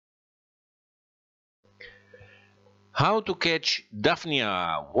How to catch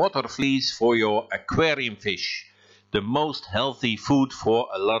Daphnia water fleas for your aquarium fish. The most healthy food for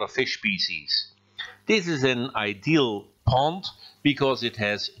a lot of fish species. This is an ideal pond because it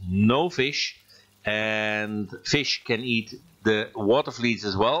has no fish and fish can eat the water fleas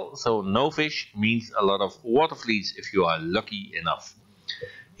as well. So no fish means a lot of water fleas if you are lucky enough.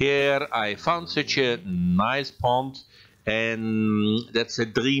 Here I found such a nice pond, and that's a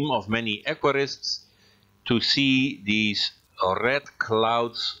dream of many aquarists, to see these red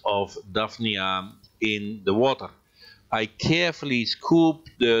clouds of Daphnia in the water. I carefully scoop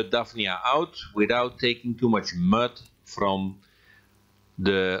the Daphnia out without taking too much mud from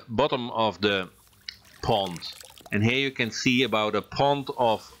the bottom of the pond. And here you can see about a pond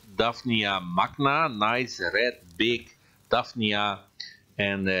of Daphnia magna, nice red big Daphnia,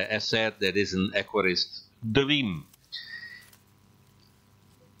 and as said, that is an aquarist dream.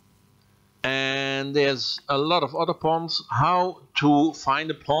 And there's a lot of other ponds. How to find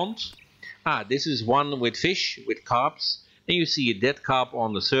a pond? This is one with fish, with carps, and you see a dead carp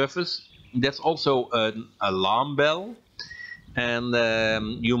on the surface. That's also an alarm bell, and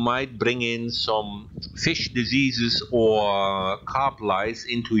you might bring in some fish diseases or carp lice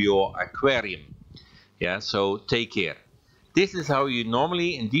into your aquarium. Yeah, so take care. This is how you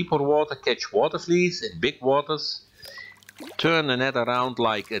normally in deeper water catch water fleas in big waters. Turn the net around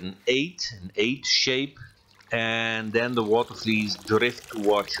like an 8 shape, and then the water fleas drift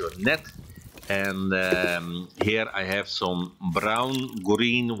towards your net. And here I have some brown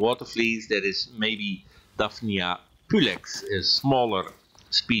green water fleas. That is maybe Daphnia pulex, a smaller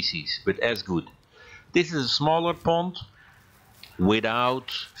species, but as good. This is a smaller pond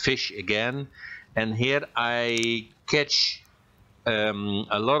without fish again, and here I catch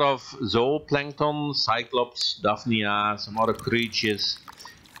a lot of zooplankton, cyclops, Daphnia, some other creatures,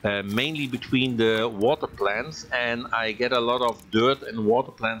 mainly between the water plants, and I get a lot of dirt and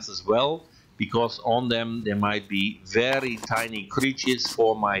water plants as well, because on them there might be very tiny creatures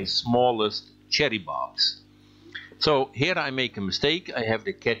for my smallest cherry barbs. So here I make a mistake. I have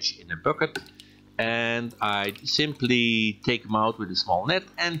the catch in a bucket, and I simply take them out with a small net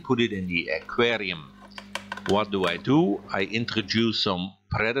and put it in the aquarium. What do? I introduce some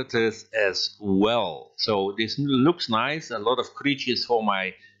predators as well. So this looks nice, a lot of creatures for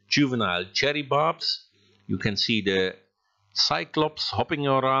my juvenile cherry barbs. You can see the cyclops hopping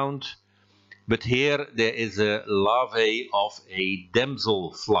around, but here there is a larvae of a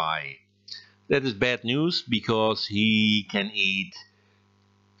damsel fly. That is bad news because he can eat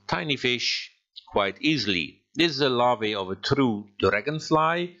tiny fish quite easily. This is a larvae of a true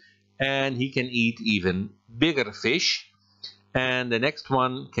dragonfly, and he can eat even bigger fish, and the next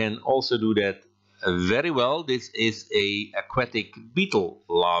one can also do that very well. This is a aquatic beetle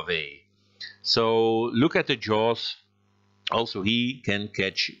larvae. So look at the jaws. Also he can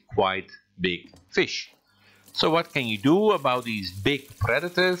catch quite big fish. So what can you do about these big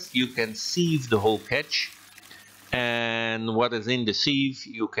predators? You can sieve the whole catch, and what is in the sieve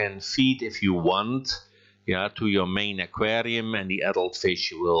you can feed if you want, to your main aquarium, and the adult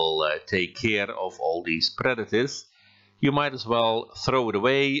fish will take care of all these predators. You might as well throw it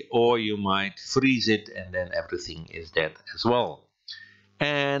away, or you might freeze it, and then everything is dead as well.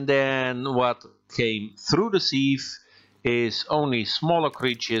 And then what came through the sieve is only smaller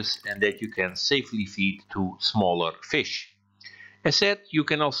creatures, and that you can safely feed to smaller fish. As said, you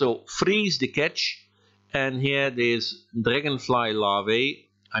can also freeze the catch, and here there's dragonfly larvae.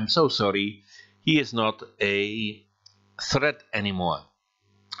 I'm so sorry, he is not a threat anymore.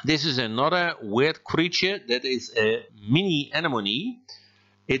 This is another weird creature that is a mini anemone.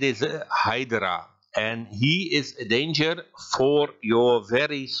 It is a hydra, and he is a danger for your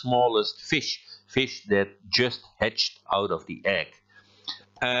very smallest fish that just hatched out of the egg.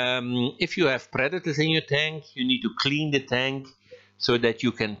 If you have predators in your tank, you need to clean the tank so that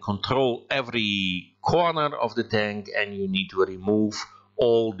you can control every corner of the tank, and you need to remove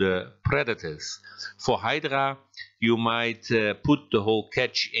all the predators. For hydra, you might put the whole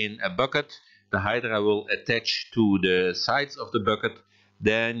catch in a bucket. The hydra will attach to the sides of the bucket.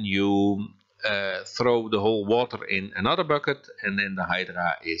 Then you throw the whole water in another bucket, and then the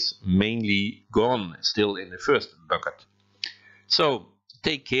hydra is mainly gone, still in the first bucket. So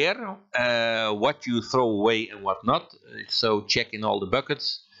take care what you throw away and what not. So check in all the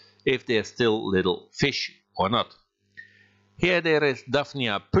buckets if there's still little fish or not. Here there is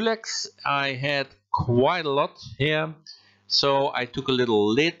Daphnia pulex. I had quite a lot here, so I took a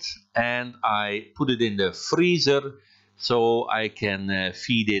little lid and I put it in the freezer so I can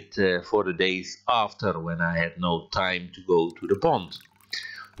feed it for the days after, when I had no time to go to the pond.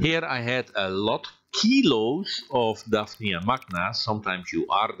 Here I had a lot kilos of Daphnia magna. Sometimes you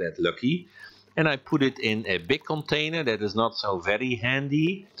are that lucky. And I put it in a big container that is not so very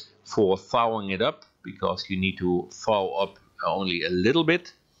handy for thawing it up, because you need to thaw up only a little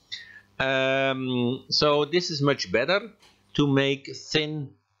bit. So this is much better to make thin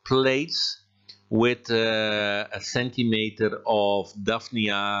plates with a centimeter of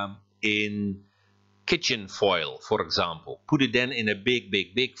Daphnia in kitchen foil, for example. Put it then in a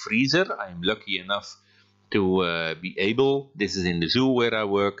big freezer. I'm lucky enough to be able. This is in the zoo where I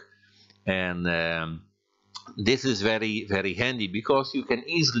work, and this is very handy, because you can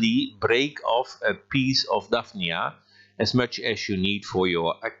easily break off a piece of Daphnia as much as you need for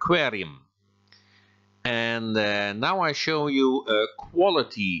your aquarium. And now I show you a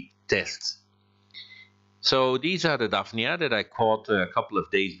quality test. So these are the Daphnia that I caught a couple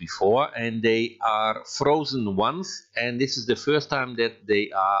of days before, and they are frozen once, and this is the first time that they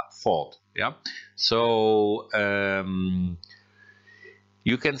are thawed. Yeah, so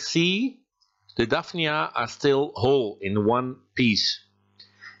you can see the Daphnia are still whole in one piece,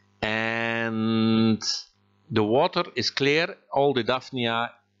 and the water is clear. All the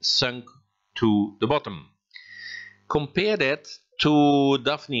Daphnia sunk to the bottom. Compare that to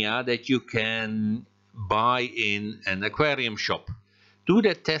Daphnia that you can buy in an aquarium shop. Do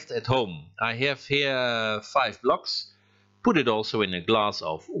that test at home. I have here 5 blocks. Put it also in a glass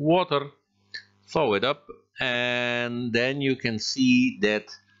of water, thaw it up, and then you can see that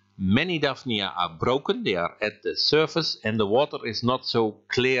many Daphnia are broken. They are at the surface and the water is not so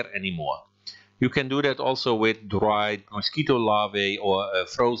clear anymore. You can do that also with dried mosquito larvae or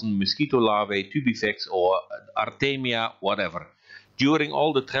frozen mosquito larvae, Tubifex or Artemia, whatever. During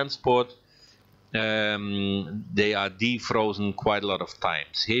all the transport, they are defrozen quite a lot of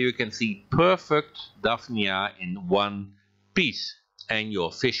times. Here you can see perfect Daphnia in one piece, and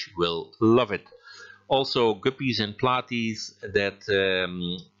your fish will love it. Also guppies and platies that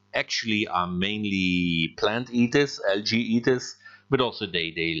actually are mainly plant eaters, algae eaters, but also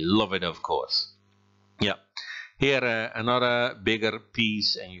they love it, of course. Yeah, here another bigger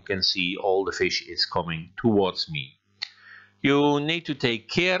piece, and you can see all the fish is coming towards me. You need to take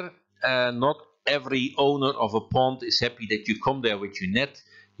care. Not every owner of a pond is happy that you come there with your net.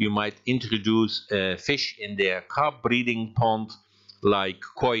 You might introduce fish in their carp breeding pond, like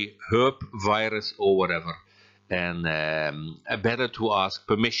koi herb virus or whatever, and better to ask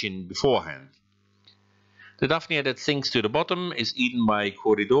permission beforehand. The Daphnia that sinks to the bottom is eaten by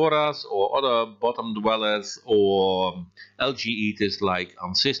Corridoras or other bottom dwellers or algae eaters like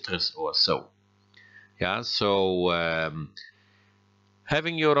Ancestors or so. Yeah, so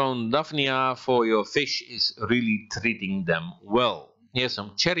having your own Daphnia for your fish is really treating them well. Here's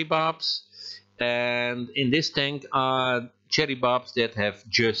some cherry barbs, and in this tank are cherry barbs that have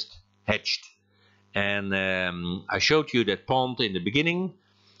just hatched. And I showed you that pond in the beginning,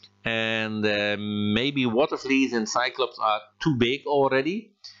 and maybe water fleas and cyclops are too big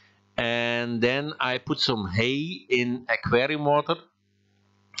already. And then I put some hay in aquarium water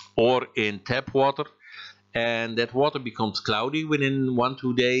or in tap water, and that water becomes cloudy within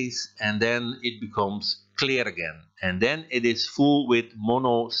 1-2 days, and then it becomes clear again, and then it is full with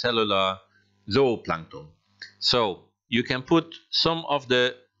monocellular zooplankton. So you can put some of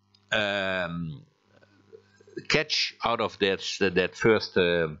the catch out of that first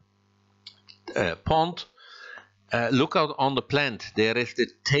pond. Look out on the plant. There is the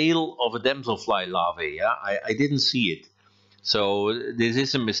tail of a damselfly larvae. Yeah, I didn't see it, so this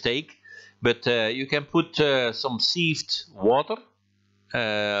is a mistake. But you can put some sieved water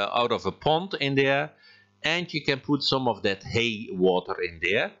out of a pond in there, and you can put some of that hay water in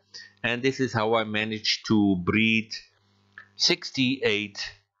there. And this is how I managed to breed 68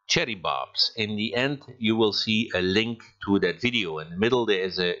 cherry barbs. In the end, you will see a link to that video. In the middle there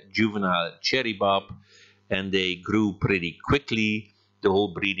is a juvenile cherry barb, and they grew pretty quickly. The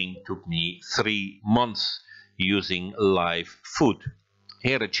whole breeding took me 3 months using live food.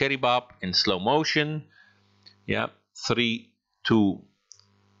 Here a cherry barb in slow motion. Yeah, 3, 2,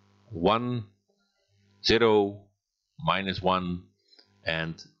 1, 0, -1,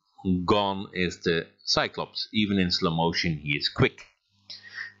 and gone is the cyclops. Even in slow motion he is quick.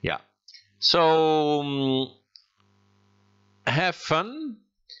 Yeah, so have fun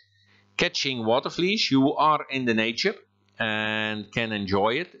catching water fleas. You are in the nature and can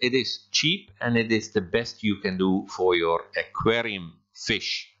enjoy it. It is cheap, and it is the best you can do for your aquarium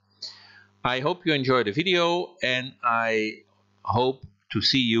fish. I hope you enjoyed the video, and I hope to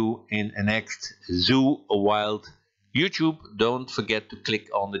see you in the next Zoo Wild YouTube. Don't forget to click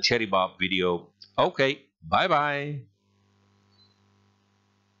on the cherry barb video. Okay, bye bye.